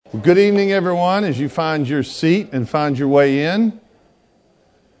Well, good evening, everyone, as you find your seat and find your way in.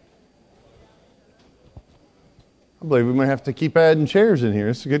 I believe we may have to keep adding chairs in here.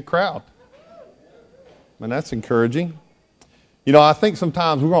 It's a good crowd. And that's encouraging. You know, I think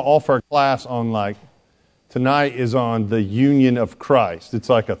sometimes we're going to offer a class on tonight is on the union of Christ. It's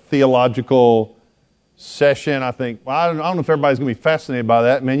like a theological session. I think, well, I don't know if everybody's going to be fascinated by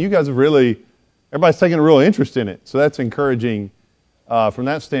that. Man, you guys have everybody's taking a real interest in it. So that's encouraging from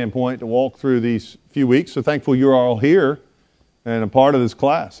that standpoint to walk through these few weeks. So thankful you're all here and a part of this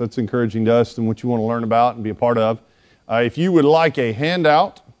class. That's encouraging to us and what you want to learn about and be a part of. If you would like a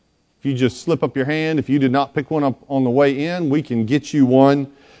handout, if you just slip up your hand, if you did not pick one up on the way in, we can get you one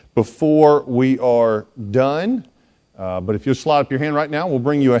before we are done. But if you'll slide up your hand right now, we'll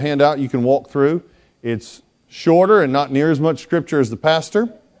bring you a handout you can walk through. It's shorter and not near as much scripture as the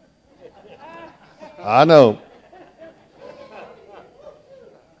pastor. I know.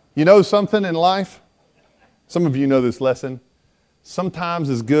 You know something in life? Some of you know this lesson. Sometimes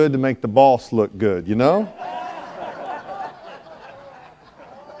it's good to make the boss look good, you know?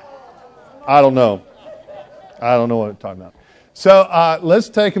 I don't know what I'm talking about. So let's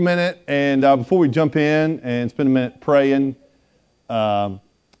take a minute, and before we jump in and spend a minute praying, I'd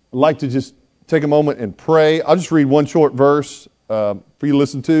like to just take a moment and pray. I'll just read one short verse for you to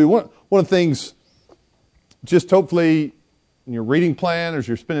listen to. One of the things, just hopefully in your reading plan, as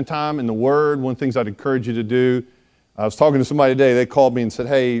you're spending time in the Word, one of the things I'd encourage you to do, I was talking to somebody today, they called me and said,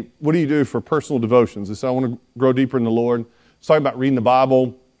 hey, what do you do for personal devotions? They said, I want to grow deeper in the Lord. I was talking about reading the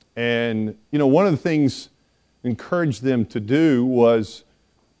Bible. And, you know, one of the things I encouraged them to do was,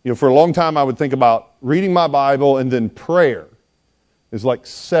 you know, for a long time I would think about reading my Bible and then prayer is like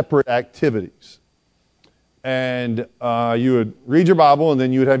separate activities. And you would read your Bible and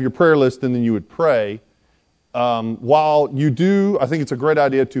then you would have your prayer list and then you would pray. While you do, I think it's a great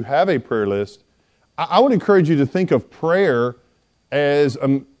idea to have a prayer list, I would encourage you to think of prayer as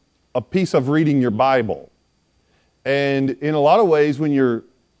a piece of reading your Bible. And in a lot of ways, when you're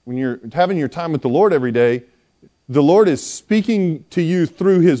having your time with the Lord every day, the Lord is speaking to you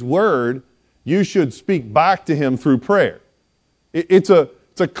through His Word. You should speak back to Him through prayer. It's a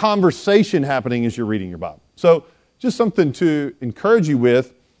conversation happening as you're reading your Bible. So just something to encourage you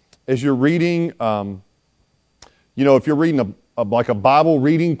with as you're reading. You know, if you're reading a Bible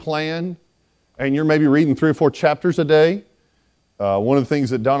reading plan and you're maybe reading 3 or 4 chapters a day, one of the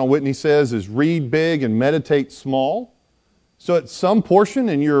things that Donald Whitney says is read big and meditate small. So at some portion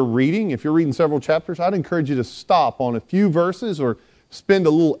in your reading, if you're reading several chapters, I'd encourage you to stop on a few verses or spend a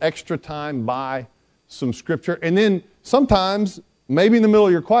little extra time by some scripture. And then sometimes, maybe in the middle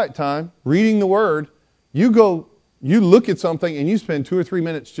of your quiet time, reading the Word, you look at something and you spend 2 or 3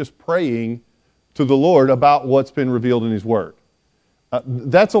 minutes just praying to the Lord about what's been revealed in His Word.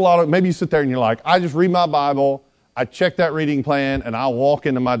 That's a lot of, maybe you sit there and you're like, I just read my Bible, I check that reading plan, and I walk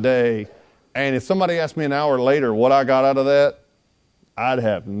into my day. And if somebody asked me an hour later what I got out of that, I'd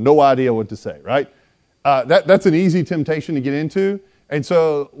have no idea what to say, right? That's an easy temptation to get into. And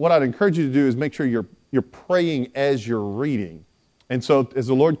so what I'd encourage you to do is make sure you're praying as you're reading. And so as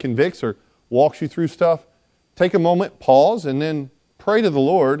the Lord convicts or walks you through stuff, take a moment, pause, and then pray to the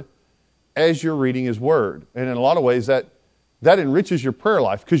Lord as you're reading His Word. And in a lot of ways, that enriches your prayer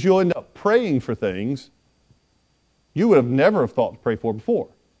life because you'll end up praying for things you would have never thought to pray for before.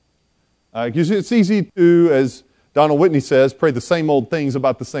 Because it's easy to, as Donald Whitney says, pray the same old things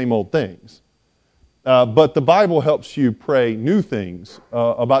about the same old things. But the Bible helps you pray new things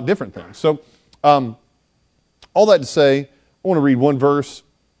about different things. So all that to say, I want to read one verse.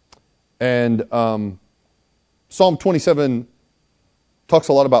 And Psalm 27 talks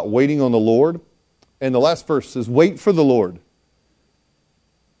a lot about waiting on the Lord. And the last verse says, wait for the Lord.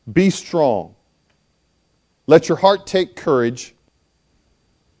 Be strong. Let your heart take courage.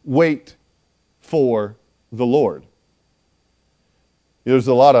 Wait for the Lord. There's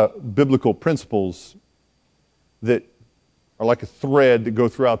a lot of biblical principles that are like a thread that go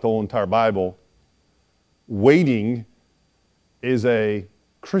throughout the whole entire Bible. Waiting is a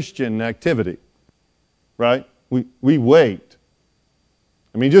Christian activity, right? We wait.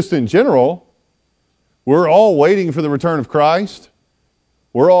 I mean, just in general, we're all waiting for the return of Christ.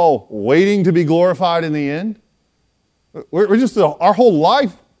 We're all waiting to be glorified in the end. Our whole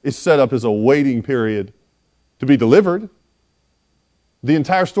life is set up as a waiting period to be delivered. The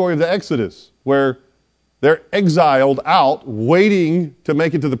entire story of the Exodus, where they're exiled out, waiting to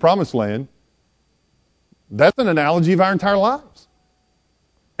make it to the promised land, that's an analogy of our entire lives.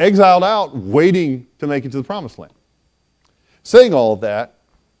 Exiled out, waiting to make it to the promised land. Saying all of that,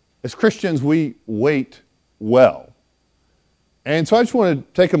 as Christians, we wait well. And so I just want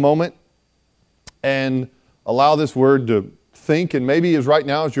to take a moment and allow this word to think. And maybe as right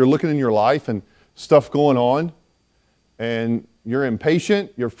now as you're looking in your life and stuff going on, and you're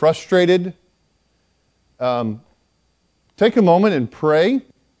impatient, you're frustrated, take a moment and pray.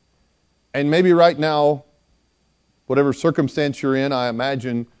 And maybe right now, whatever circumstance you're in, I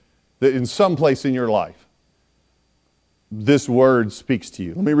imagine that in some place in your life, this word speaks to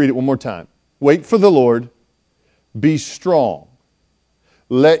you. Let me read it one more time. Wait for the Lord. Be strong.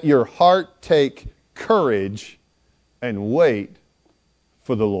 Let your heart take courage and wait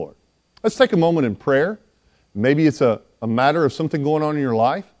for the Lord. Let's take a moment in prayer. Maybe it's a matter of something going on in your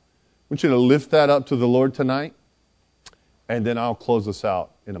life. I want you to lift that up to the Lord tonight, and then I'll close us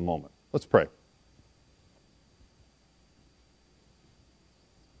out in a moment. Let's pray.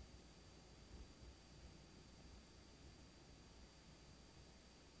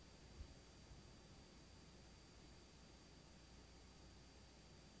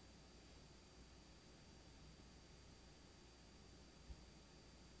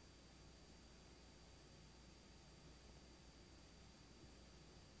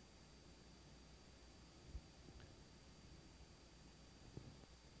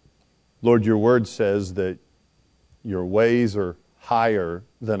 Lord, your word says that your ways are higher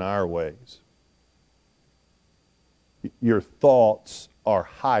than our ways. Your thoughts are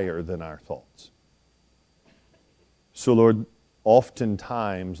higher than our thoughts. So, Lord,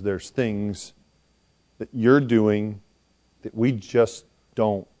 oftentimes there's things that you're doing that we just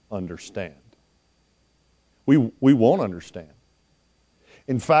don't understand. We won't understand.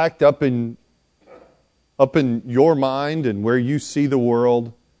 In fact, up in your mind and where you see the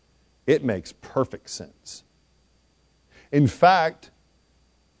world, it makes perfect sense. In fact,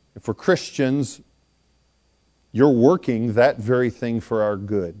 for Christians, you're working that very thing for our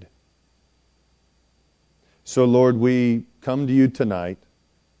good. So, Lord, we come to you tonight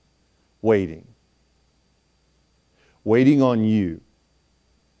waiting on you.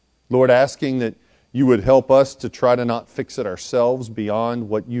 Lord, asking that you would help us to try to not fix it ourselves beyond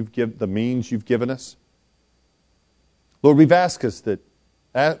what the means you've given us. Lord, we've asked us that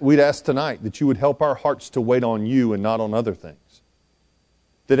we'd ask tonight that you would help our hearts to wait on you and not on other things.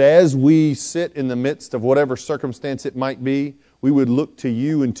 That as we sit in the midst of whatever circumstance it might be, we would look to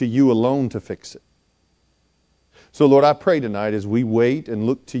you and to you alone to fix it. So, Lord, I pray tonight as we wait and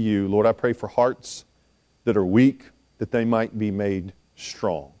look to you, Lord, I pray for hearts that are weak, that they might be made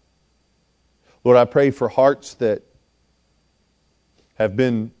strong. Lord, I pray for hearts that have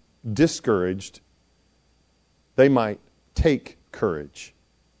been discouraged, they might take courage.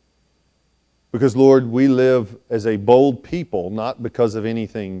 Because, Lord, we live as a bold people, not because of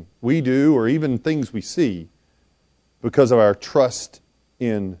anything we do or even things we see, because of our trust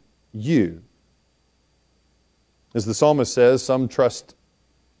in you. As the psalmist says, some trust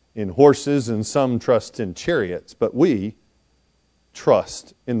in horses and some trust in chariots, but we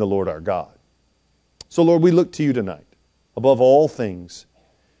trust in the Lord our God. So, Lord, we look to you tonight, above all things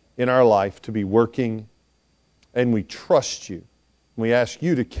in our life, to be working, and we trust you. We ask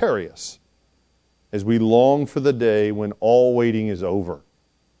you to carry us as we long for the day when all waiting is over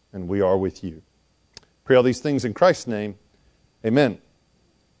and we are with you. Pray all these things in Christ's name. Amen.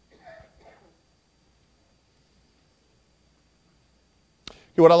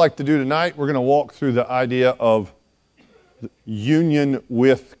 Okay, what I'd like to do tonight, we're going to walk through the idea of union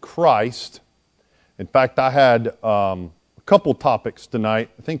with Christ. In fact, I had a couple topics tonight.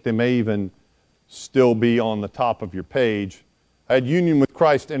 I think they may even still be on the top of your page. I had union with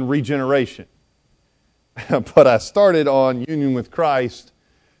Christ and regeneration. But I started on union with Christ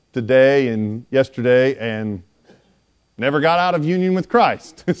today and yesterday and never got out of union with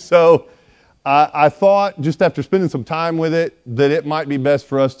Christ. So I thought, just after spending some time with it, that it might be best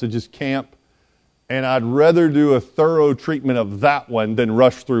for us to just camp, and I'd rather do a thorough treatment of that one than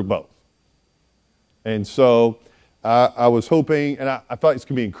rush through both. And so I was hoping, and I thought it's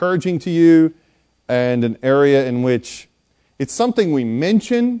going to be encouraging to you, and an area in which it's something we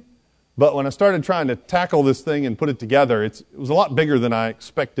mention, but when I started trying to tackle this thing and put it together, it was a lot bigger than I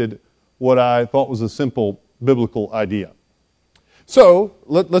expected what I thought was a simple biblical idea. So,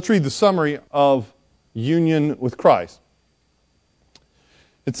 let's read the summary of union with Christ.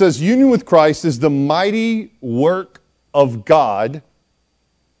 It says, union with Christ is the mighty work of God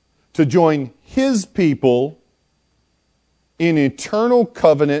to join His people in eternal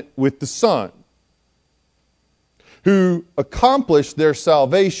covenant with the Son, who accomplished their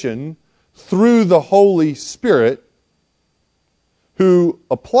salvation through the Holy Spirit, who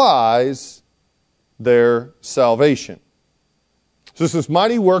applies their salvation. So it's this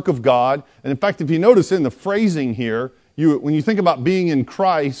mighty work of God, and in fact, if you notice in the phrasing here, when you think about being in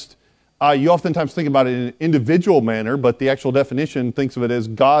Christ, you oftentimes think about it in an individual manner, but the actual definition thinks of it as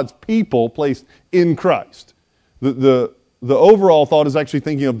God's people placed in Christ. The overall thought is actually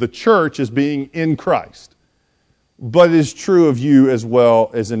thinking of the church as being in Christ. But it is true of you as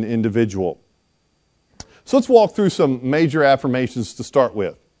well as an individual. So let's walk through some major affirmations to start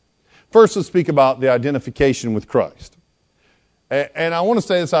with. First, let's speak about the identification with Christ. And I want to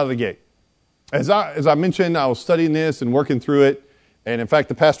say this out of the gate. As I mentioned, I was studying this and working through it. And in fact,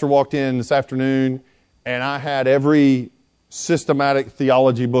 the pastor walked in this afternoon, and I had every systematic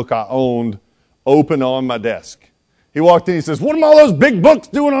theology book I owned open on my desk. He walked in, he says, "What are all those big books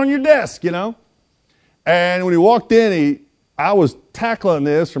doing on your desk, you know?" And when he walked in, I was tackling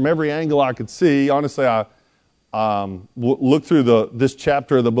this from every angle I could see. Honestly, I looked through this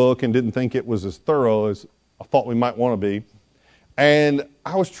chapter of the book and didn't think it was as thorough as I thought we might want to be. And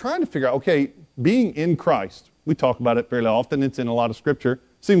I was trying to figure out, okay, being in Christ, we talk about it fairly often. It's in a lot of Scripture.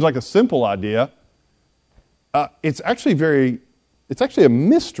 Seems like a simple idea. It's actually a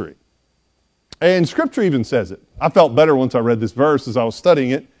mystery. And Scripture even says it. I felt better once I read this verse as I was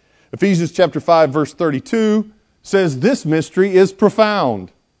studying it. Ephesians chapter 5, verse 32 says, "This mystery is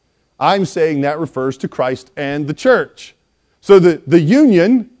profound." I'm saying that refers to Christ and the church. So the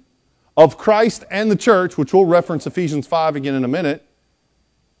union of Christ and the church, which we'll reference Ephesians 5 again in a minute,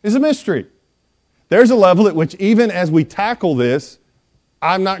 is a mystery. There's a level at which even as we tackle this,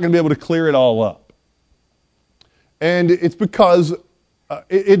 I'm not going to be able to clear it all up. And it's because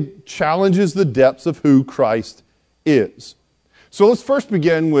it challenges the depths of who Christ is. So let's first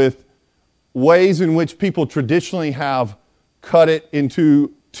begin with ways in which people traditionally have cut it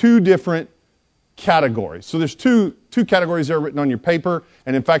into two different categories. So there's two categories there written on your paper.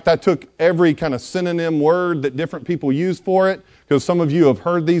 And in fact, I took every kind of synonym word that different people use for it, because some of you have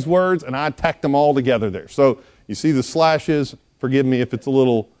heard these words, and I tacked them all together there. So you see the slashes. Forgive me if it's a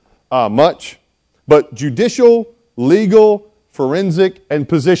little much. But judicial, legal, forensic, and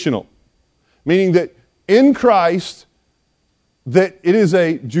positional. Meaning that in Christ, that it is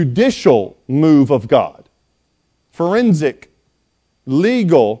a judicial move of God. Forensic,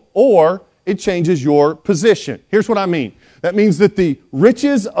 legal, or it changes your position. Here's what I mean. That means that the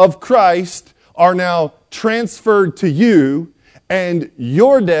riches of Christ are now transferred to you, and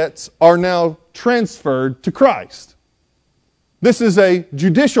your debts are now transferred to Christ. This is a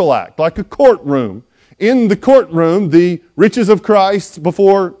judicial act, like a courtroom. In the courtroom, the riches of Christ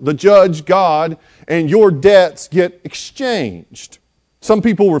before the judge, God, and your debts get exchanged. Some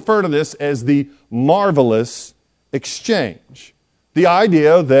people refer to this as the marvelous exchange. The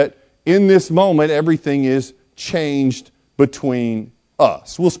idea that in this moment, everything is changed between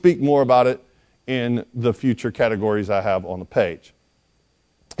us. We'll speak more about it in the future categories I have on the page.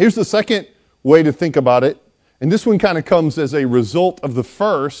 Here's the second way to think about it, and this one kind of comes as a result of the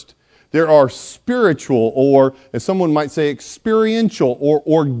first. There are spiritual, or as someone might say, experiential or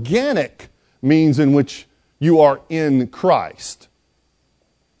organic means in which you are in Christ.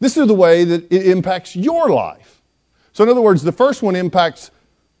 This is the way that it impacts your life. So in other words, the first one impacts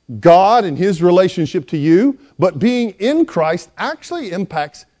God and His relationship to you, but being in Christ actually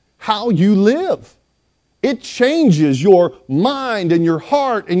impacts how you live. It changes your mind and your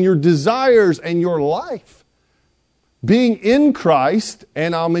heart and your desires and your life. Being in Christ,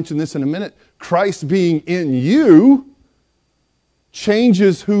 and I'll mention this in a minute, Christ being in you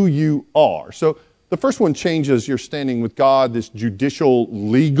changes who you are. So the first one changes your standing with God, this judicial,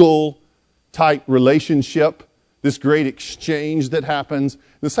 legal type relationship, this great exchange that happens.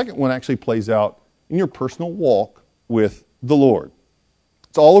 The second one actually plays out in your personal walk with the Lord.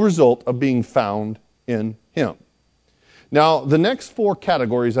 It's all a result of being found in Him. Now, the next four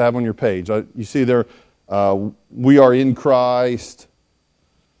categories I have on your page, you see there, we are in Christ,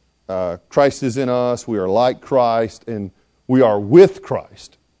 Christ is in us, we are like Christ, and we are with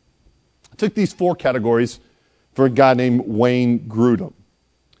Christ. I took these four categories for a guy named Wayne Grudem.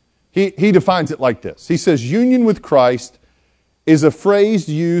 He defines it like this. He says, union with Christ is a phrase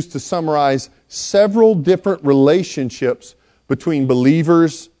used to summarize several different relationships between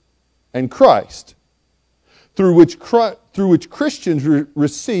believers and Christ, through which Christians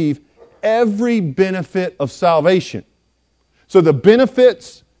receive every benefit of salvation. So the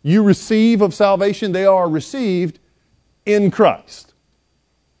benefits you receive of salvation, they are received in Christ.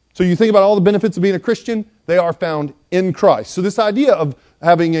 So you think about all the benefits of being a Christian, they are found in Christ. So this idea of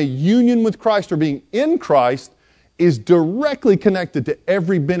having a union with Christ or being in Christ is directly connected to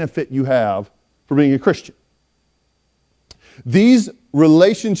every benefit you have for being a Christian. These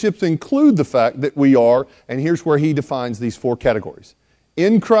relationships include the fact that we are, and here's where he defines these four categories.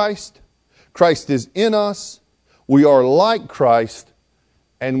 In Christ, Christ is in us, we are like Christ,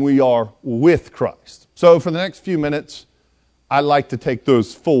 and we are with Christ. So for the next few minutes, I'd like to take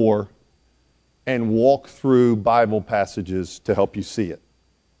those four and walk through Bible passages to help you see it.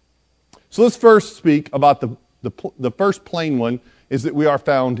 So let's first speak about the first plain one, is that we are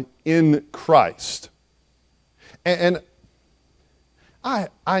found in Christ. And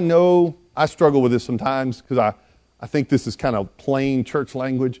I know I struggle with this sometimes because I think this is kind of plain church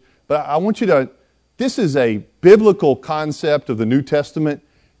language, but I want you to, this is a biblical concept of the New Testament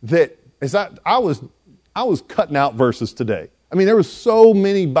that I was cutting out verses today. I mean, there were so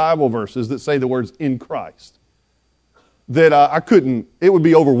many Bible verses that say the words in Christ that I couldn't, it would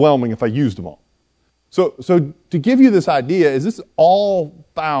be overwhelming if I used them all. So to give you this idea, is this all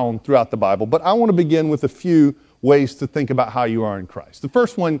found throughout the Bible, but I want to begin with a few ways to think about how you are in Christ. The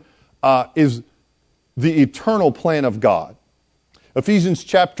first one is the eternal plan of God. Ephesians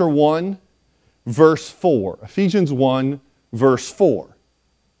chapter 1, verse 4. Ephesians 1, verse 4.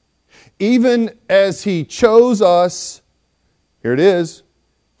 Even as He chose us, here it is,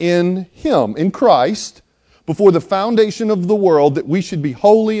 in Him, in Christ, before the foundation of the world, that we should be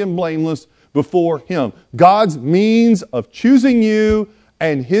holy and blameless before Him. God's means of choosing you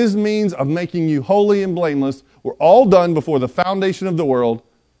and His means of making you holy and blameless were all done before the foundation of the world.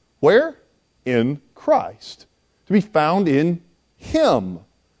 Where? In Christ. To be found in Him.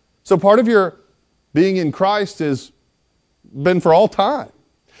 So part of your being in Christ has been for all time.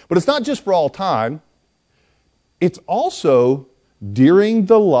 But it's not just for all time. It's also during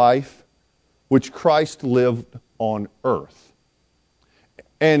the life which Christ lived on earth.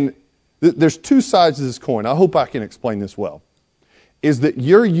 And there's two sides of this coin. I hope I can explain this well. Is that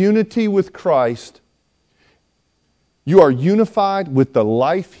your unity with Christ, you are unified with the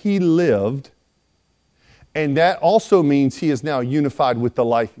life He lived, and that also means He is now unified with the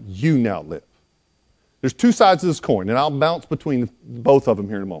life you now live. There's two sides of this coin, and I'll bounce between both of them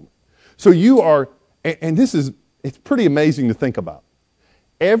here in a moment. So you are, and this is, it's pretty amazing to think about.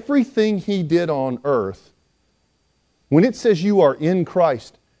 Everything He did on earth, when it says you are in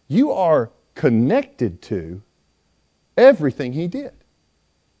Christ, you are connected to everything He did.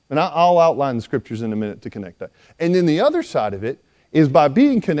 And I'll outline the scriptures in a minute to connect that. And then the other side of it is by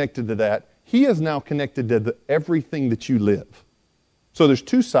being connected to that, He is now connected to everything that you live. So there's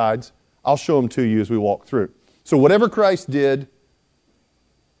two sides. I'll show them to you as we walk through. So whatever Christ did,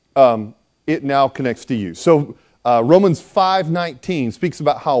 it now connects to you. So Romans 5:19 speaks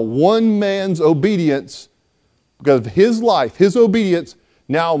about how one man's obedience, because of his life, his obedience,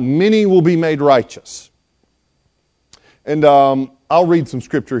 now many will be made righteous. And I'll read some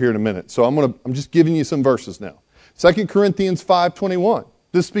scripture here in a minute. So I'm just giving you some verses now. 2 Corinthians 5:21.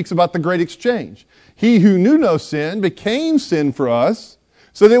 This speaks about the great exchange. He who knew no sin became sin for us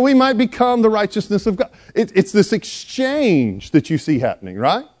so that we might become the righteousness of God. It's this exchange that you see happening,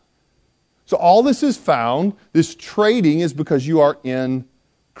 right? So all this is found, this trading is because you are in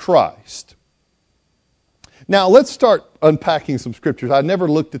Christ. Now let's start unpacking some scriptures. I never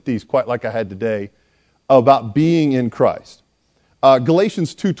looked at these quite like I had today about being in Christ.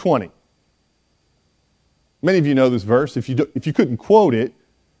 Galatians 2:20. Many of you know this verse. If you couldn't quote it,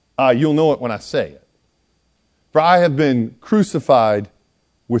 you'll know it when I say it. For I have been crucified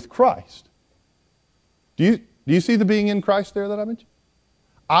with Christ. Do you see the being in Christ there that I mentioned?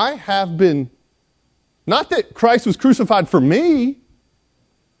 I have been, not that Christ was crucified for me.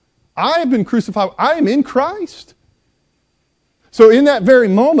 I have been crucified. I am in Christ. So in that very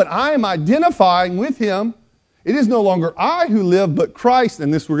moment, I am identifying with Him. It is no longer I who live, but Christ,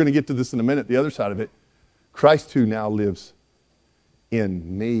 and we're going to get to this in a minute, the other side of it, Christ who now lives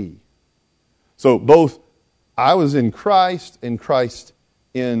in me. So both I was in Christ and Christ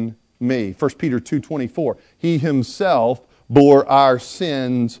in me. 1 Peter 2:24, He Himself bore our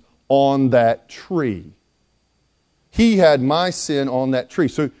sins on that tree. He had my sin on that tree.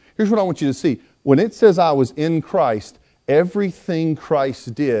 So here's what I want you to see. When it says I was in Christ, everything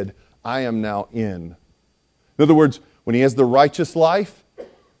Christ did, I am now in. In other words, when He has the righteous life,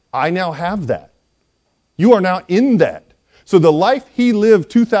 I now have that. You are now in that. So the life He lived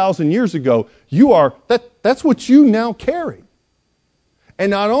 2,000 years ago, that's what you now carry.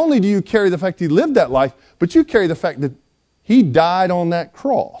 And not only do you carry the fact He lived that life, but you carry the fact that He died on that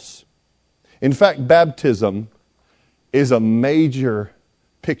cross. In fact, baptism is a major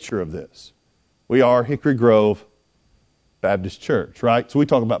picture of this. We are Hickory Grove Baptist Church, right? So we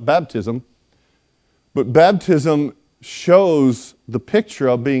talk about baptism, but baptism shows the picture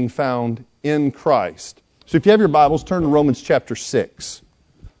of being found in Christ. So if you have your Bibles, turn to Romans chapter 6.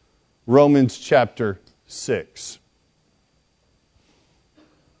 Romans chapter 6.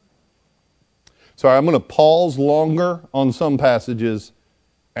 Sorry, I'm going to pause longer on some passages,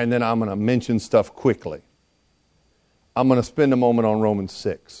 and then I'm going to mention stuff quickly. I'm going to spend a moment on Romans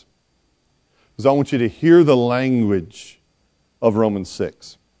 6. Because I want you to hear the language of Romans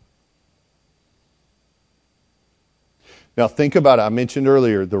 6. Now think about it. I mentioned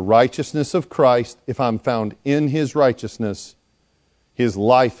earlier, the righteousness of Christ. If I'm found in His righteousness, His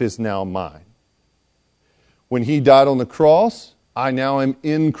life is now mine. When He died on the cross, I now am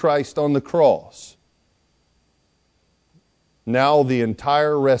in Christ on the cross. Now the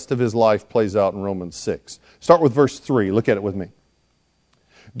entire rest of His life plays out in Romans 6. Start with verse 3. Look at it with me.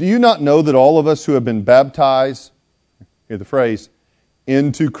 Do you not know that all of us who have been baptized, hear the phrase,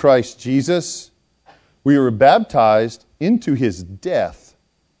 into Christ Jesus, we were baptized into His death.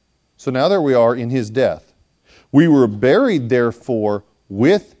 So now there we are in His death. We were buried, therefore,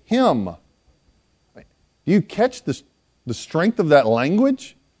 with Him. Do you catch the strength of that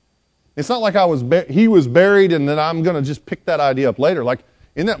language? It's not like He was buried and then I'm going to just pick that idea up later. Like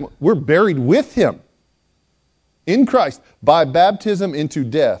in that, we're buried with Him in Christ by baptism into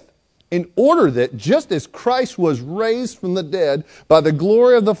death, in order that just as Christ was raised from the dead by the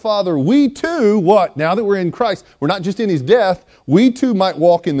glory of the Father, we too, what? Now that we're in Christ, we're not just in His death, we too might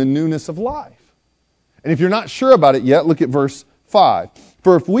walk in the newness of life. And if you're not sure about it yet, look at verse 5.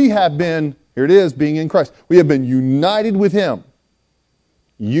 For if we have been, here it is, being in Christ, we have been united with Him,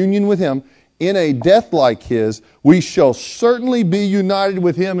 union with Him, in a death like His, we shall certainly be united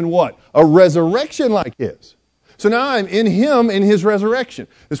with Him in what? A resurrection like His. So now I'm in Him in His resurrection.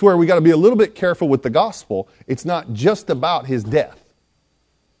 This is where we got to be a little bit careful with the gospel. It's not just about His death.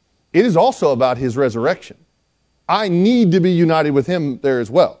 It is also about His resurrection. I need to be united with Him there as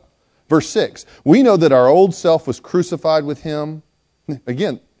well. Verse 6, we know that our old self was crucified with Him.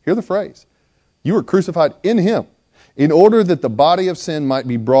 Again, hear the phrase. You were crucified in Him, in order that the body of sin might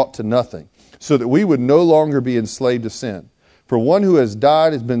be brought to nothing, so that we would no longer be enslaved to sin. For one who has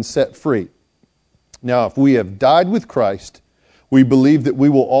died has been set free. Now, if we have died with Christ, we believe that we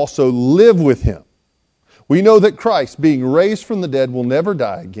will also live with Him. We know that Christ, being raised from the dead, will never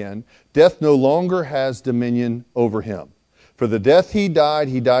die again. Death no longer has dominion over Him. For the death He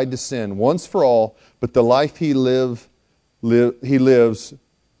died to sin once for all, but the life He lives to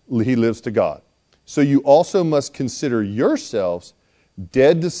God. So you also must consider yourselves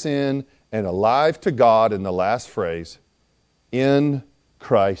dead to sin and alive to God, in the last phrase, in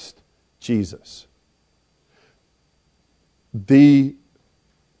Christ Jesus. The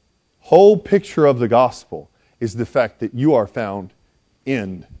whole picture of the gospel is the fact that you are found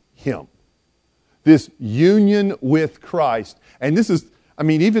in Him. This union with Christ. And this is,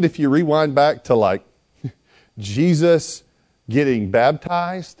 even if you rewind back to like Jesus getting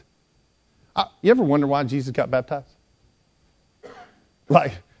baptized, you ever wonder why Jesus got baptized?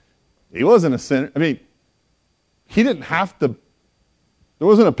 Like, He wasn't a sinner. He didn't have to, there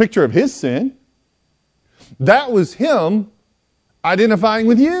wasn't a picture of His sin. That was Him identifying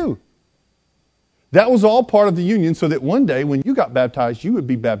with you. That was all part of the union, so that one day when you got baptized, you would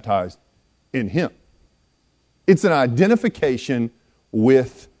be baptized in Him. It's an identification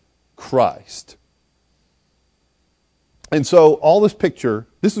with Christ. And so all this picture,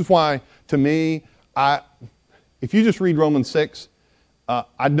 this is why, to me, if you just read Romans 6,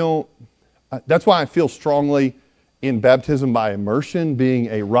 that's why I feel strongly in baptism by immersion being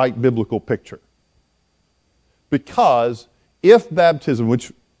a right biblical picture. Because if baptism,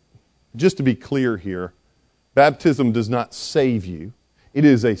 which, just to be clear here, baptism does not save you. It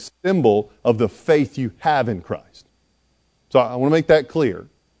is a symbol of the faith you have in Christ. So I want to make that clear.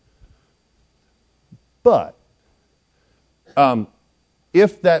 But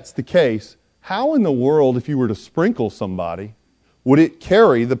if that's the case, how in the world, if you were to sprinkle somebody, would it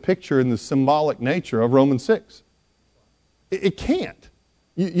carry the picture and the symbolic nature of Romans 6? It can't.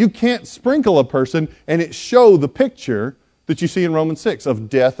 You can't sprinkle a person and it show the picture that you see in Romans 6 of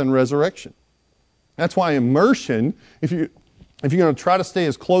death and resurrection. That's why immersion, if you're going to try to stay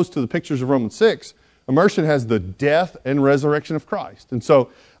as close to the pictures of Romans 6, immersion has the death and resurrection of Christ. And so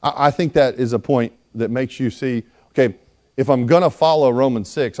I think that is a point that makes you see, okay, if I'm going to follow Romans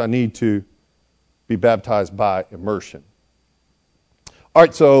 6, I need to be baptized by immersion. All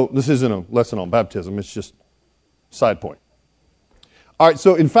right, so this isn't a lesson on baptism. It's just a side point. All right,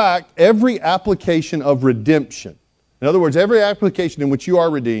 so in fact, every application of redemption, in other words, every application in which you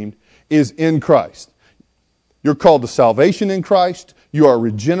are redeemed is in Christ. You're called to salvation in Christ. You are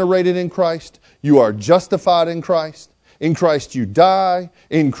regenerated in Christ. You are justified in Christ. In Christ you die.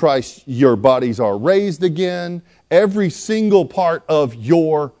 In Christ your bodies are raised again. Every single part of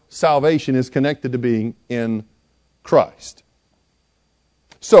your salvation is connected to being in Christ.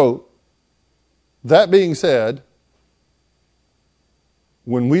 So, That being said,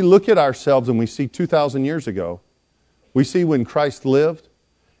 when we look at ourselves and we see 2,000 years ago, we see when Christ lived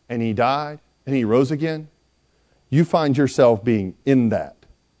and He died and He rose again, you find yourself being in that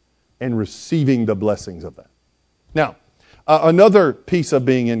and receiving the blessings of that. Now, another piece of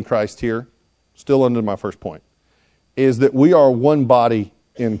being in Christ here, still under my first point, is that we are one body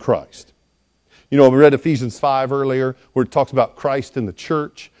in Christ. You know, we read Ephesians 5 earlier where it talks about Christ in the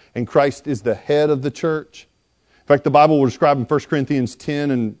church, and Christ is the head of the church. In fact, the Bible will describe in 1 Corinthians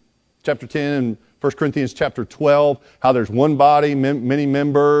 10 and chapter 10 and 1 Corinthians chapter 12 how there's one body, many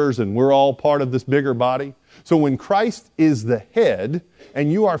members, and we're all part of this bigger body. So when Christ is the head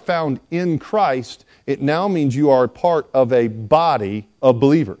and you are found in Christ, it now means you are part of a body of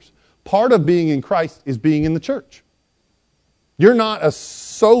believers. Part of being in Christ is being in the church. You're not a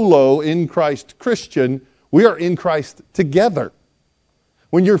solo in Christ Christian. We are in Christ together.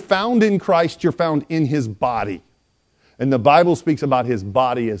 When you're found in Christ, you're found in His body. And the Bible speaks about His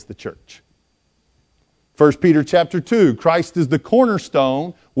body as the church. 1 Peter chapter 2, Christ is the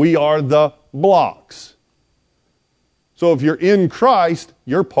cornerstone. We are the blocks. So if you're in Christ,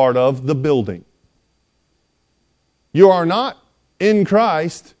 you're part of the building. You are not in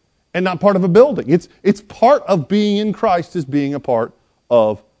Christ and not part of a building. It's part of being in Christ is being a part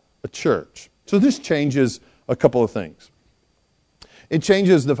of a church. So this changes a couple of things. It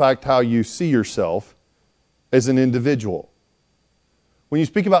changes the fact how you see yourself as an individual. When you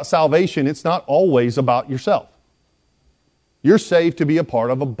speak about salvation, it's not always about yourself. You're saved to be a part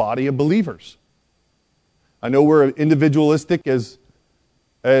of a body of believers. I know we're individualistic as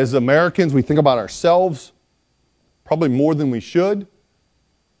Americans. We think about ourselves probably more than we should.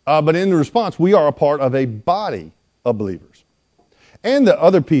 But in response, we are a part of a body of believers. And the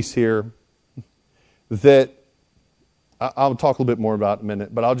other piece here that I'll talk a little bit more about in a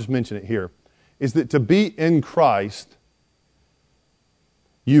minute, but I'll just mention it here, is that to be in Christ,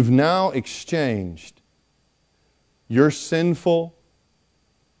 you've now exchanged your sinful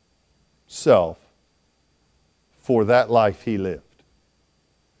self for that life He lived.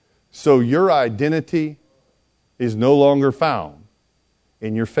 So your identity is no longer found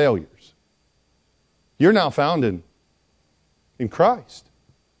in your failures. You're now found in Christ.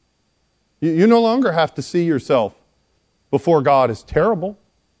 You no longer have to see yourself before God as terrible.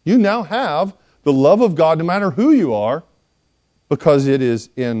 You now have the love of God no matter who you are because it is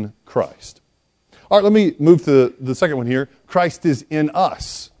in Christ. All right, let me move to the second one here. Christ is in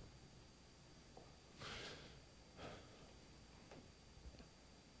us.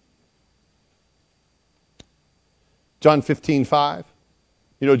 John 15:5.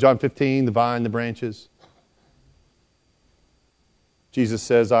 You know John 15, the vine, the branches. Jesus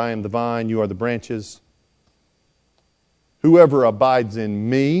says, I am the vine, you are the branches. Whoever abides in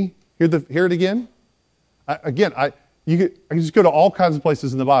me. Hear it again? I can just go to all kinds of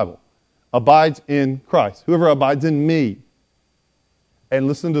places in the Bible. Abides in Christ. Whoever abides in me. And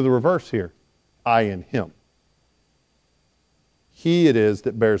listen to the reverse here. I in him. He it is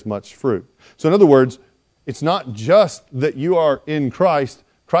that bears much fruit. So in other words, it's not just that you are in Christ.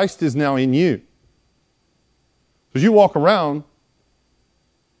 Christ is now in you. As you walk around,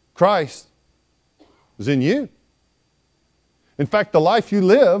 Christ is in you. In fact, the life you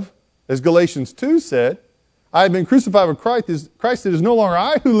live, as Galatians 2 said, I have been crucified with Christ. It is no longer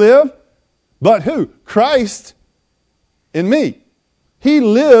I who live, but who? Christ in me. He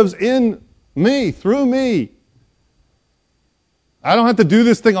lives in me, through me. I don't have to do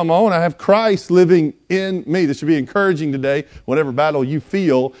this thing on my own. I have Christ living in me. This should be encouraging today. Whatever battle you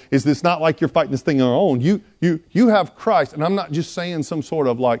feel, is this not like you're fighting this thing on your own. You have Christ. And I'm not just saying some sort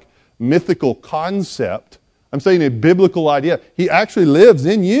of like mythical concept. I'm saying a biblical idea. He actually lives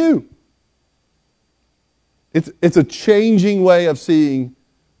in you. It's a changing way of seeing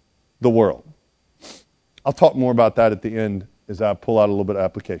the world. I'll talk more about that at the end as I pull out a little bit of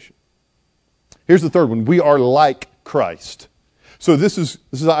application. Here's the third one. We are like Christ. So this is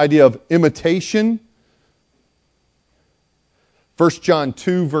the idea of imitation. 1 John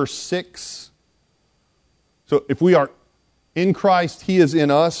 2, verse 6. So if we are in Christ, He is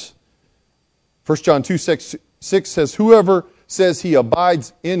in us. 1 John 2, 6 says, whoever says he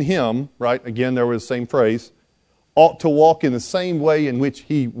abides in Him, right, again, there was the same phrase, ought to walk in the same way in which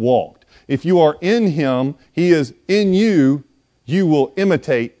He walked. If you are in Him, He is in you, you will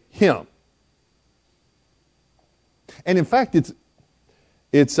imitate Him. And in fact, this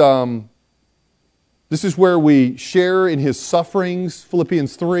is where we share in His sufferings,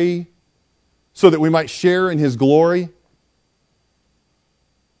 Philippians 3, so that we might share in His glory.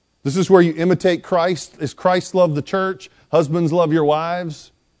 This is where you imitate Christ as Christ loved the church. Husbands, love your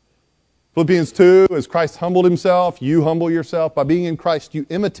wives. Philippians 2, as Christ humbled himself, you humble yourself. By being in Christ, you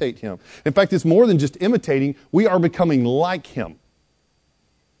imitate him. In fact, it's more than just imitating. We are becoming like him.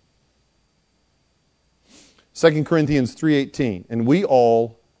 2 Corinthians 3:18, and we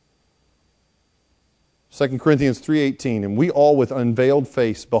all, 2 Corinthians 3:18, and we all with unveiled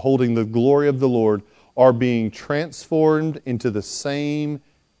face, beholding the glory of the Lord, are being transformed into the same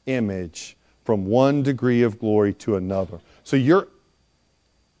image from one degree of glory to another. So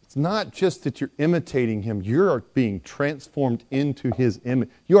it's not just that you're imitating him, you're being transformed into his image.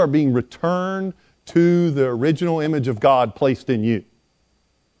 You are being returned to the original image of God placed in you.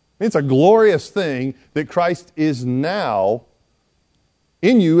 It's a glorious thing that Christ is now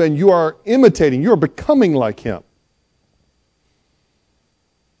in you and you are imitating, you are becoming like him.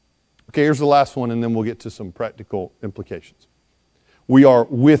 Okay, here's the last one and then we'll get to some practical implications. We are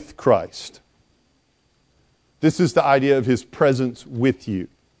with Christ. This is the idea of his presence with you.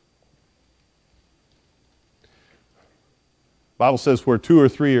 The Bible says, where 2 or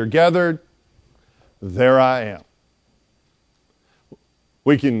 3 are gathered, there I am.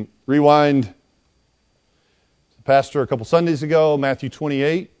 We can rewind the pastor a couple Sundays ago, Matthew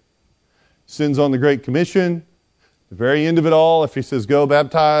 28, sins on the Great Commission. The very end of it all, if he says, go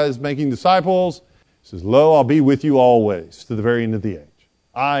baptize, making disciples, he says, lo, I'll be with you always to the very end of the age.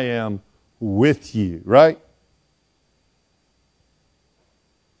 I am with you, right?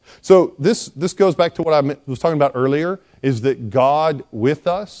 So this goes back to what I was talking about earlier, is that God with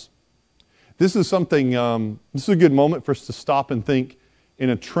us. This is something, this is a good moment for us to stop and think in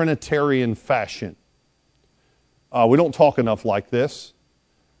a Trinitarian fashion. We don't talk enough like this,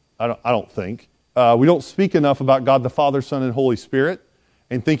 I don't think. We don't speak enough about God the Father, Son, and Holy Spirit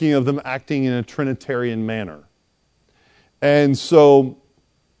and thinking of them acting in a Trinitarian manner. And so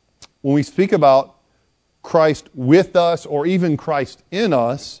when we speak about Christ with us or even Christ in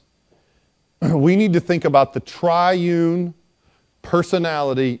us, we need to think about the triune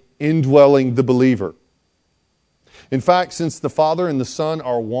personality indwelling the believer. In fact, since the Father and the Son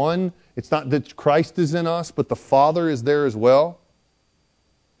are one, it's not that Christ is in us, but the Father is there as well.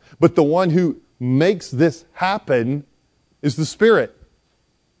 But the one who makes this happen is the Spirit.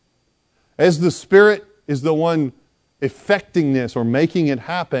 As the Spirit is the one effecting this or making it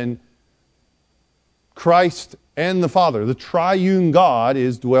happen, Christ and the Father, the triune God,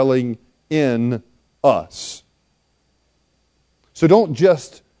 is dwelling in us. So don't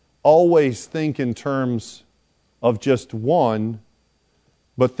just always think in terms of just one,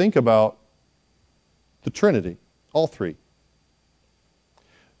 but think about the Trinity, all three.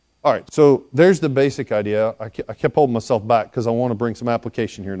 All right, so there's the basic idea. I kept holding myself back because I want to bring some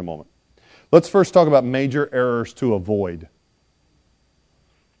application here in a moment. Let's first talk about major errors to avoid.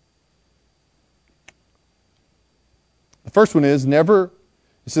 The first one is it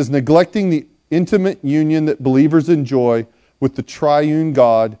says, neglecting the intimate union that believers enjoy with the triune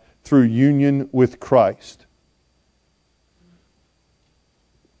God through union with Christ.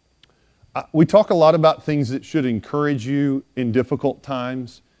 We talk a lot about things that should encourage you in difficult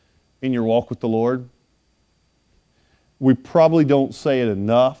times in your walk with the Lord. We probably don't say it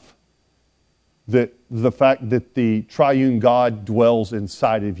enough that the fact that the triune God dwells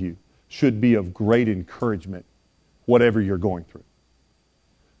inside of you should be of great encouragement, whatever you're going through.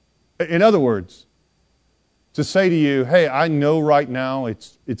 In other words, to say to you, hey, I know right now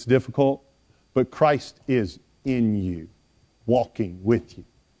it's difficult, but Christ is in you, walking with you.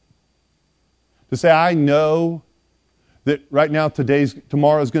 To say, I know that right now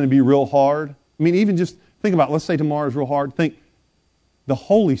tomorrow is going to be real hard. I mean, even just think about, let's say tomorrow is real hard. Think, the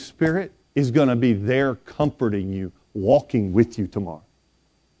Holy Spirit is going to be there comforting you, walking with you tomorrow.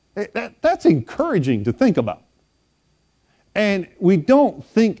 That's encouraging to think about. And we don't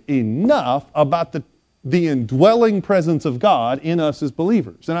think enough about the indwelling presence of God in us as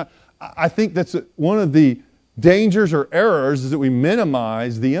believers. And I think that's one of the dangers or errors, is that we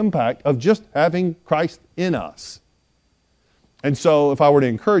minimize the impact of just having Christ in us. And so if I were to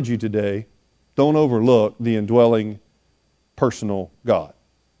encourage you today, don't overlook the indwelling personal God.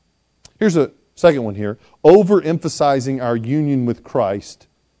 Here's a second one here. Overemphasizing our union with Christ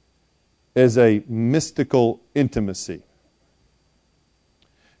as a mystical intimacy.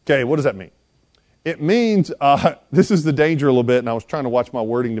 Okay, what does that mean? It means, this is the danger a little bit, and I was trying to watch my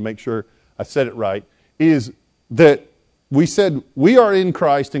wording to make sure I said it right, is that we said we are in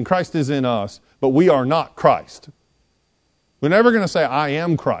Christ and Christ is in us, but we are not Christ. We're never going to say, I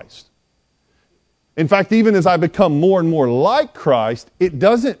am Christ. In fact, even as I become more and more like Christ, it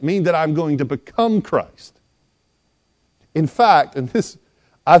doesn't mean that I'm going to become Christ. In fact, and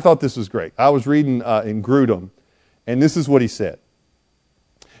I thought this was great. I was reading in Grudem, and this is what he said.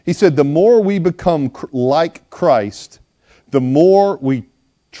 He said, the more we become like Christ, the more we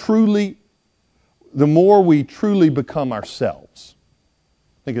truly become ourselves.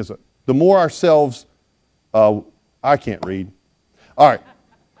 I think it's the more ourselves, I can't read. All right.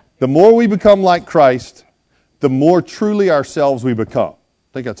 The more we become like Christ, the more truly ourselves we become.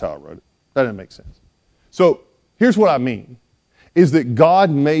 I think that's how I wrote it. That didn't make sense. So here's what I mean, is that God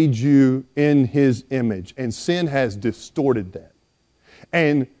made you in His image, and sin has distorted that.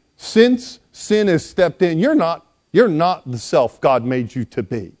 And since sin has stepped in, you're not the self God made you to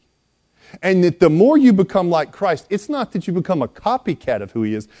be. And that the more you become like Christ, it's not that you become a copycat of who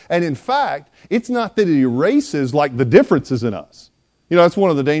He is. And in fact, it's not that it erases like the differences in us. You know, that's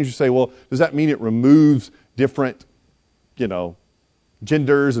one of the dangers. You say, well, does that mean it removes different,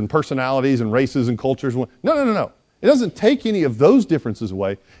 genders and personalities and races and cultures? No. It doesn't take any of those differences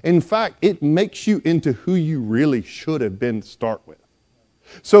away. In fact, it makes you into who you really should have been to start with.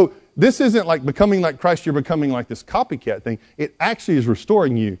 So this isn't like becoming like Christ, you're becoming like this copycat thing. It actually is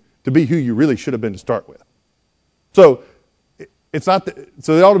restoring you to be who you really should have been to start with. So it's not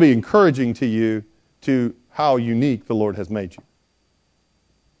so it ought to be encouraging to you to how unique the Lord has made you.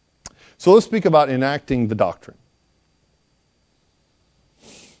 So let's speak about enacting the doctrine.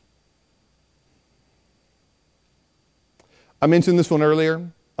 I mentioned this one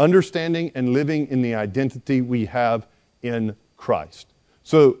earlier, understanding and living in the identity we have in Christ.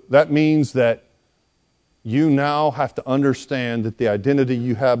 So that means that you now have to understand that the identity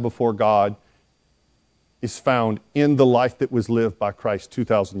you have before God is found in the life that was lived by Christ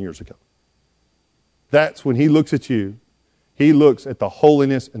 2,000 years ago. That's when He looks at you, He looks at the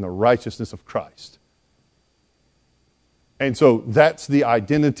holiness and the righteousness of Christ. And so that's the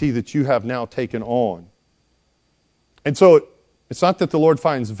identity that you have now taken on. And so it's not that the Lord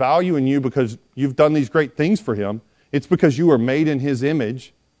finds value in you because you've done these great things for Him. It's because you are made in His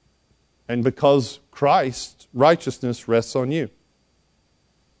image and because Christ's righteousness rests on you.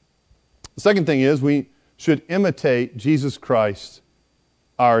 The second thing is we should imitate Jesus Christ,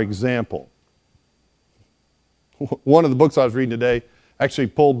 our example. One of the books I was reading today actually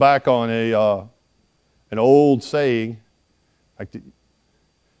pulled back on an old saying. It's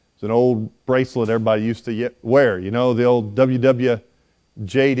an old bracelet everybody used to wear. The old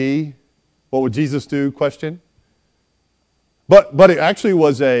WWJD, what would Jesus do question? But it actually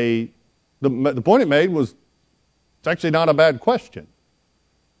was the point it made was it's actually not a bad question.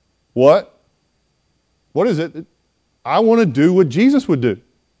 What is it? I want to do what Jesus would do.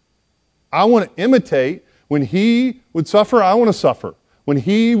 I want to imitate. When He would suffer, I want to suffer. When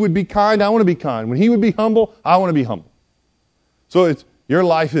He would be kind, I want to be kind. When He would be humble, I want to be humble. So your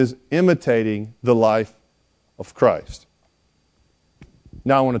life is imitating the life of Christ.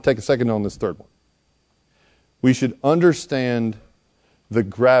 Now I want to take a second on this third one. We should understand the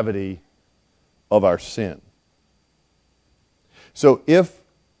gravity of our sin. So if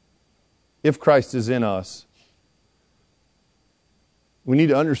Christ is in us, we need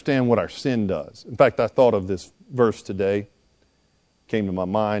to understand what our sin does. In fact, I thought of this verse today. Came to my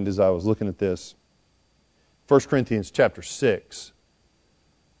mind as I was looking at this. 1 Corinthians chapter 6.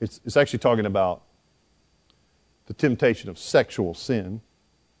 It's actually talking about the temptation of sexual sin.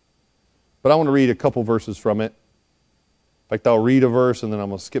 But I want to read a couple verses from it. In fact, I'll read a verse and then I'm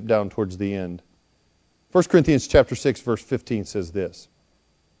going to skip down towards the end. 1 Corinthians chapter 6, verse 15 says this.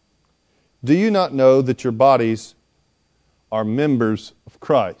 Do you not know that your bodies are members of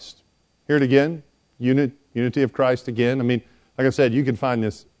Christ? Hear it again. Unity of Christ again. I mean, like I said, you can find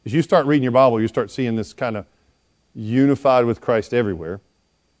this. As you start reading your Bible, you start seeing this kind of unified with Christ everywhere.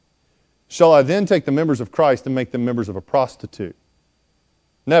 Shall I then take the members of Christ and make them members of a prostitute?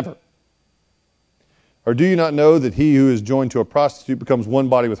 Never. Or do you not know that he who is joined to a prostitute becomes one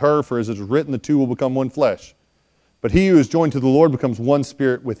body with her? For as it is written, the two will become one flesh. But he who is joined to the Lord becomes one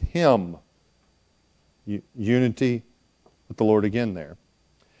spirit with Him. Unity with the Lord again there.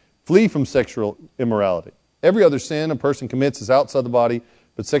 Flee from sexual immorality. Every other sin a person commits is outside the body,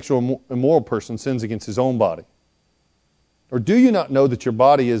 but sexual immoral person sins against his own body. Or do you not know that your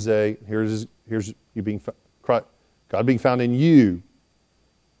body is here's you being God being found in you.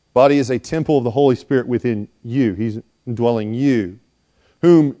 Body is a temple of the Holy Spirit within you. He's indwelling you,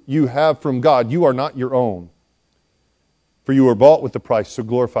 whom you have from God. You are not your own. For you were bought with the price, so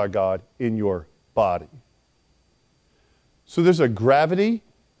glorify God in your body. So there's a gravity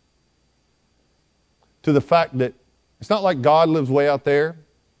to the fact that it's not like God lives way out there.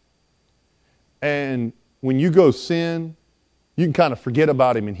 And when you go sin, you can kind of forget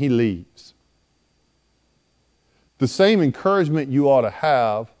about Him and He leaves. The same encouragement you ought to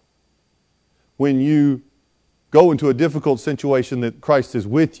have when you go into a difficult situation that Christ is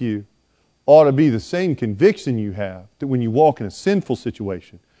with you ought to be the same conviction you have that when you walk in a sinful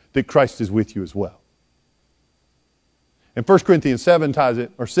situation that Christ is with you as well. And 1 Corinthians 7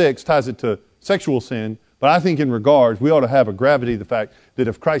 6 ties it to sexual sin, but I think in regards, we ought to have a gravity of the fact that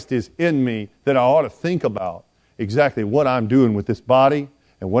if Christ is in me, that I ought to think about exactly what I'm doing with this body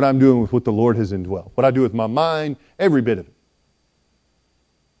and what I'm doing with what the Lord has indwelt. What I do with my mind, every bit of it.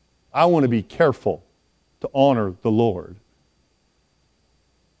 I want to be careful to honor the Lord.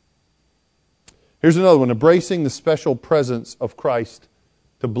 Here's another one, embracing the special presence of Christ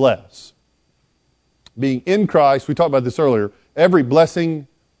to bless. Being in Christ, we talked about this earlier, every blessing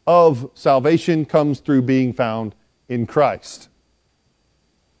of salvation comes through being found in Christ.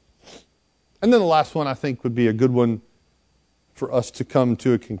 And then the last one I think would be a good one for us to come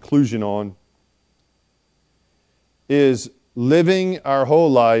to a conclusion on is living our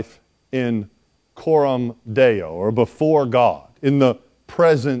whole life in coram Deo, or before God, in the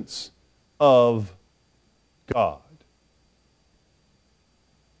presence of God.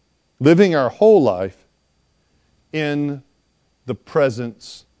 Living our whole life in the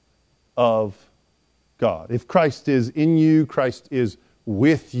presence of God. If Christ is in you, Christ is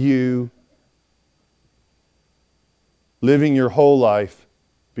with you, living your whole life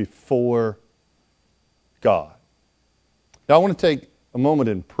before God. Now I want to take a moment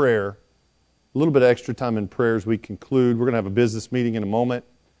in prayer, a little bit of extra time in prayer as we conclude. We're going to have a business meeting in a moment,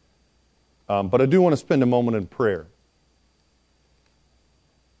 but I do want to spend a moment in prayer.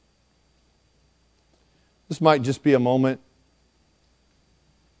 This might just be a moment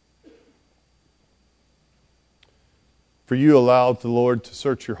for you to allow the Lord to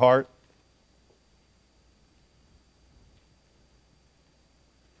search your heart.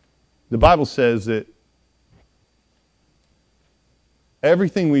 The Bible says that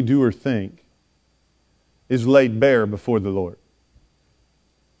everything we do or think is laid bare before the Lord.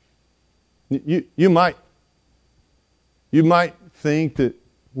 You might think that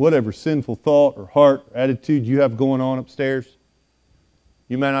whatever sinful thought or heart or attitude you have going on upstairs,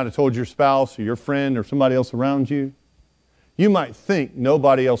 you may not have told your spouse or your friend or somebody else around you. You might think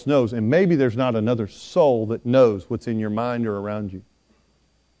nobody else knows, and maybe there's not another soul that knows what's in your mind or around you.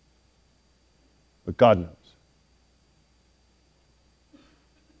 But God knows.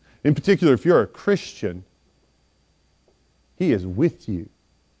 In particular, if you're a Christian, He is with you.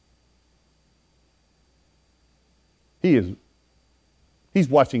 He's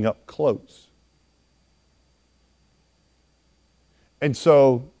watching up close. And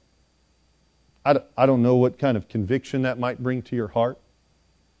so, I don't know what kind of conviction that might bring to your heart.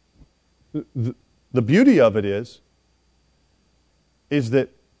 The beauty of it is that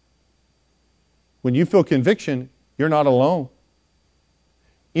when you feel conviction, you're not alone.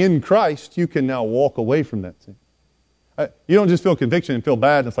 In Christ, you can now walk away from that sin. You don't just feel conviction and feel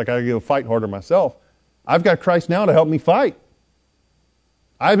bad, and it's like I gotta go fight harder myself. I've got Christ now to help me fight.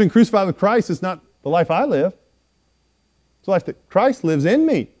 I've been crucified with Christ. It's not the life I live. It's the life that Christ lives in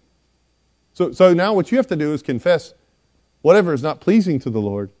me. So now what you have to do is confess whatever is not pleasing to the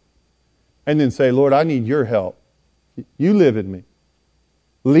Lord, and then say, Lord, I need your help. You live in me.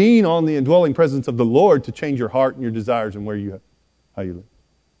 Lean on the indwelling presence of the Lord to change your heart and your desires and how you live.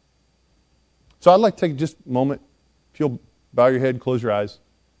 So I'd like to take just a moment, if you'll bow your head, close your eyes,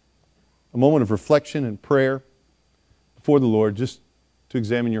 a moment of reflection and prayer before the Lord, just to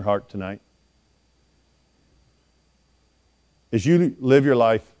examine your heart tonight. As you live your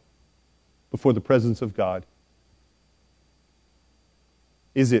life before the presence of God,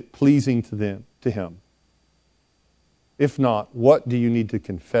 is it pleasing to Him? If not, what do you need to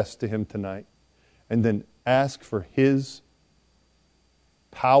confess to Him tonight? And then ask for His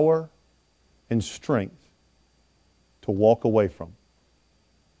power and strength to walk away from.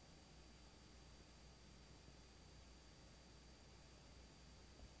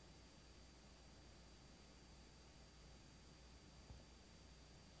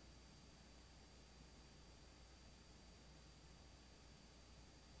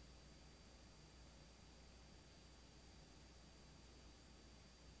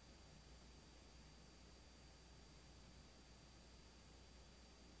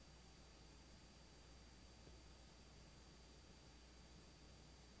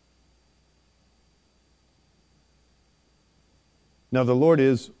 Now, the Lord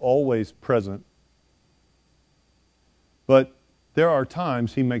is always present, but there are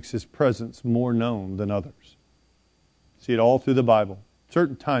times He makes His presence more known than others. See it all through the Bible.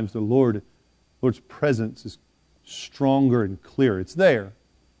 Certain times the Lord's presence is stronger and clearer. It's there,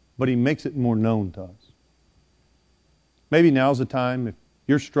 but He makes it more known to us. Maybe now's the time, if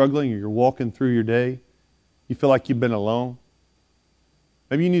you're struggling or you're walking through your day, You feel like you've been alone.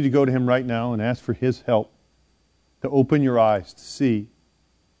 Maybe you need to go to Him right now and ask for His help to open your eyes to see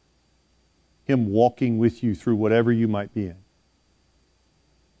Him walking with you through whatever you might be in.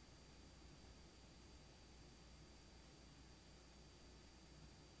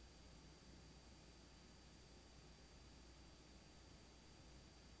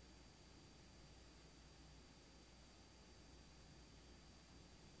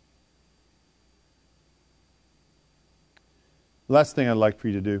 The last thing I'd like for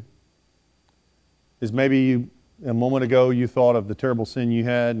you to do is maybe a moment ago you thought of the terrible sin you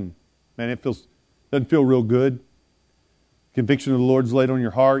had, and man, it doesn't feel real good. Conviction of the Lord's laid on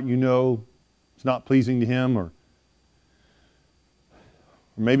your heart. You know it's not pleasing to Him, or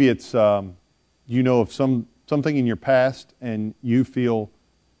maybe it's you know of something in your past and you feel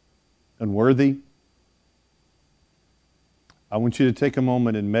unworthy. I want you to take a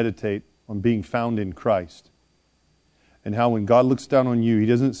moment and meditate on being found in Christ. And how when God looks down on you, He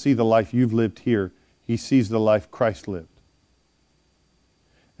doesn't see the life you've lived here. He sees the life Christ lived.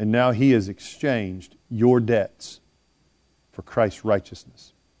 And now He has exchanged your debts for Christ's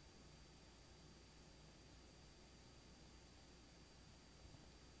righteousness.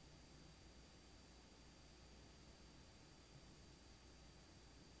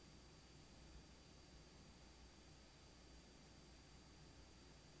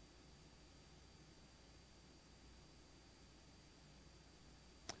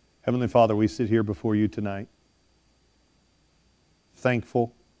 Heavenly Father, we sit here before You tonight,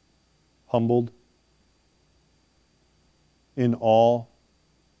 thankful, humbled, in awe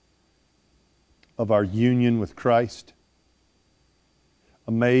of our union with Christ,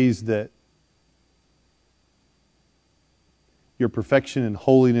 amazed that Your perfection and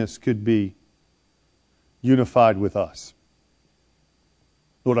holiness could be unified with us.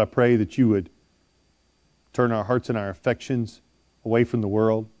 Lord, I pray that You would turn our hearts and our affections away from the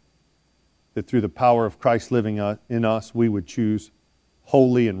world, that through the power of Christ living in us, we would choose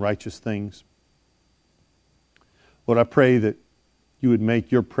holy and righteous things. Lord, I pray that You would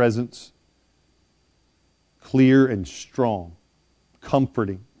make Your presence clear and strong,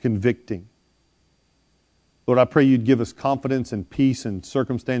 comforting, convicting. Lord, I pray You'd give us confidence and peace in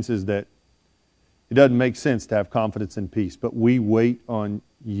circumstances that it doesn't make sense to have confidence and peace, but we wait on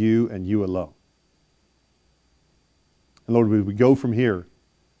You and You alone. And Lord, as we go from here,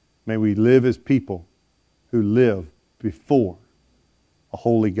 may we live as people who live before a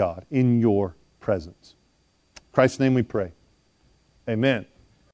holy God in Your presence. In Christ's name we pray. Amen.